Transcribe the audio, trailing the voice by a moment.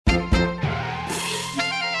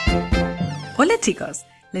Hola chicos,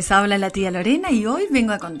 les habla la tía Lorena y hoy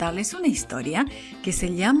vengo a contarles una historia que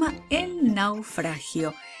se llama El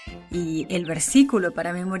naufragio. Y el versículo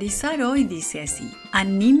para memorizar hoy dice así: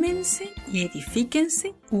 Anímense y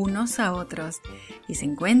edifíquense unos a otros. Y se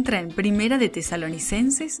encuentra en Primera de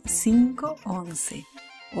TESALONICENSES 5:11.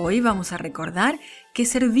 Hoy vamos a recordar que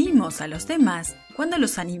servimos a los demás cuando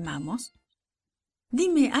los animamos.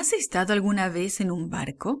 Dime, ¿has estado alguna vez en un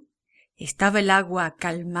barco? ¿Estaba el agua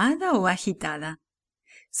calmada o agitada?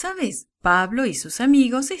 ¿Sabes? Pablo y sus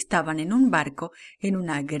amigos estaban en un barco en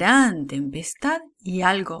una gran tempestad y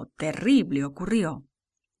algo terrible ocurrió.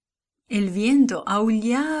 El viento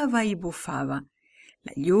aullaba y bufaba,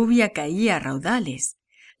 la lluvia caía a raudales,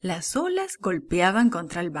 las olas golpeaban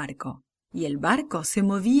contra el barco y el barco se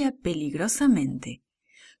movía peligrosamente.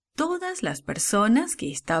 Todas las personas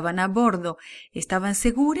que estaban a bordo estaban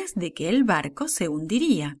seguras de que el barco se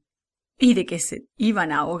hundiría y de que se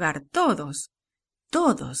iban a ahogar todos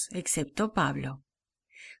excepto Pablo.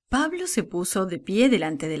 Pablo se puso de pie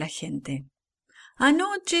delante de la gente.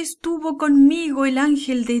 «Anoche estuvo conmigo el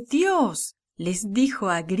ángel de Dios», les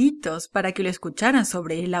dijo a gritos para que lo escucharan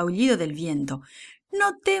sobre el aullido del viento.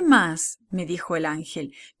 «No temas», me dijo el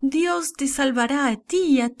ángel, «Dios te salvará a ti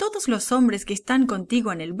y a todos los hombres que están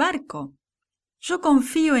contigo en el barco». «Yo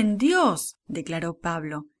confío en Dios», declaró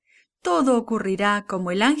Pablo. «Todo ocurrirá como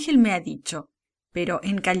el ángel me ha dicho, pero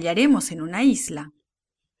encallaremos en una isla».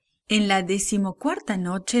 En la 14ª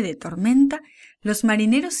noche de tormenta, los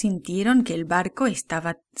marineros sintieron que el barco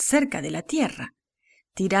estaba cerca de la tierra.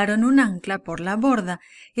 Tiraron un ancla por la borda,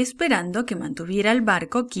 esperando que mantuviera el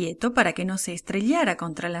barco quieto para que no se estrellara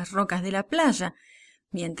contra las rocas de la playa.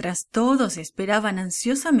 Mientras todos esperaban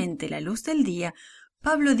ansiosamente la luz del día,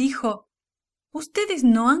 Pablo dijo: «Ustedes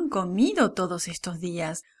no han comido todos estos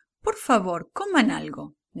días. Por favor, coman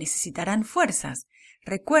algo. Necesitarán fuerzas.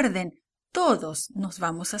 Recuerden, todos nos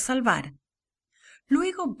vamos a salvar».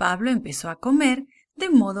 Luego Pablo empezó a comer,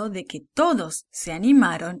 de modo de que todos se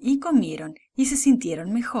animaron y comieron y se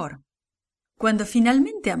sintieron mejor. Cuando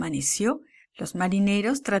finalmente amaneció, los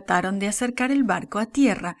marineros trataron de acercar el barco a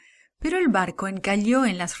tierra, pero el barco encalló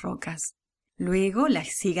en las rocas. Luego las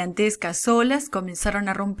gigantescas olas comenzaron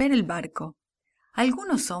a romper el barco.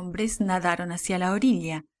 Algunos hombres nadaron hacia la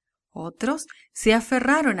orilla. Otros se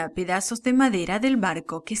aferraron a pedazos de madera del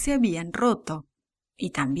barco que se habían roto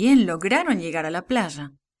y también lograron llegar a la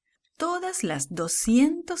playa. Todas las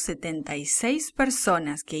 276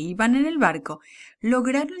 personas que iban en el barco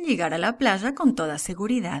lograron llegar a la playa con toda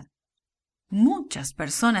seguridad. Muchas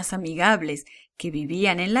personas amigables que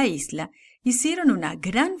vivían en la isla hicieron una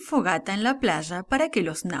gran fogata en la playa para que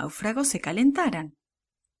los náufragos se calentaran.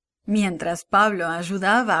 Mientras Pablo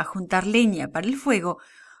ayudaba a juntar leña para el fuego,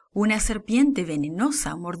 una serpiente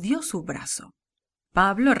venenosa mordió su brazo.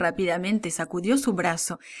 Pablo rápidamente sacudió su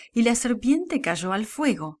brazo y la serpiente cayó al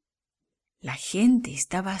fuego. La gente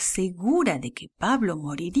estaba segura de que Pablo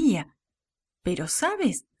moriría. Pero,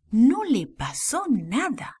 ¿sabes? No le pasó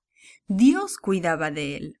nada. Dios cuidaba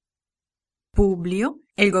de él. Publio,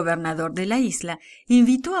 el gobernador de la isla,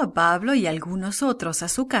 invitó a Pablo y a algunos otros a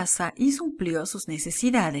su casa y suplió sus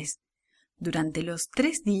necesidades. Durante los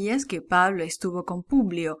 3 días que Pablo estuvo con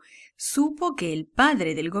Publio, supo que el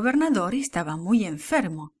padre del gobernador estaba muy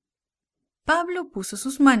enfermo. Pablo puso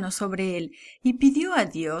sus manos sobre él y pidió a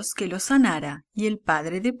Dios que lo sanara, y el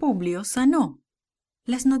padre de Publio sanó.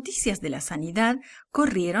 Las noticias de la sanidad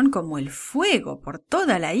corrieron como el fuego por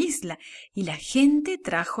toda la isla, y la gente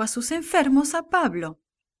trajo a sus enfermos a Pablo.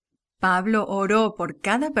 Pablo oró por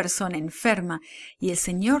cada persona enferma, y el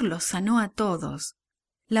Señor los sanó a todos.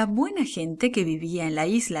 La buena gente que vivía en la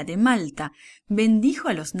isla de Malta bendijo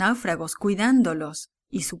a los náufragos cuidándolos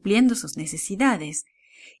y supliendo sus necesidades.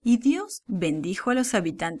 Y Dios bendijo a los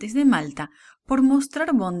habitantes de Malta por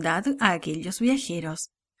mostrar bondad a aquellos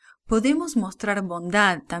viajeros. Podemos mostrar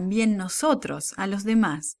bondad también nosotros a los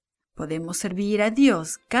demás. Podemos servir a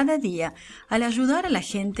Dios cada día al ayudar a la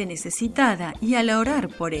gente necesitada y al orar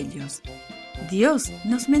por ellos. Dios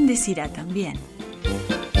nos bendecirá también.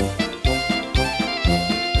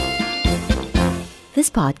 This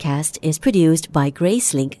podcast is produced by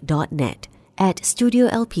Gracelink.net at Studio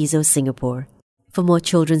El Piso, Singapore. For more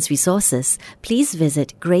children's resources, please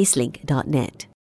visit Gracelink.net.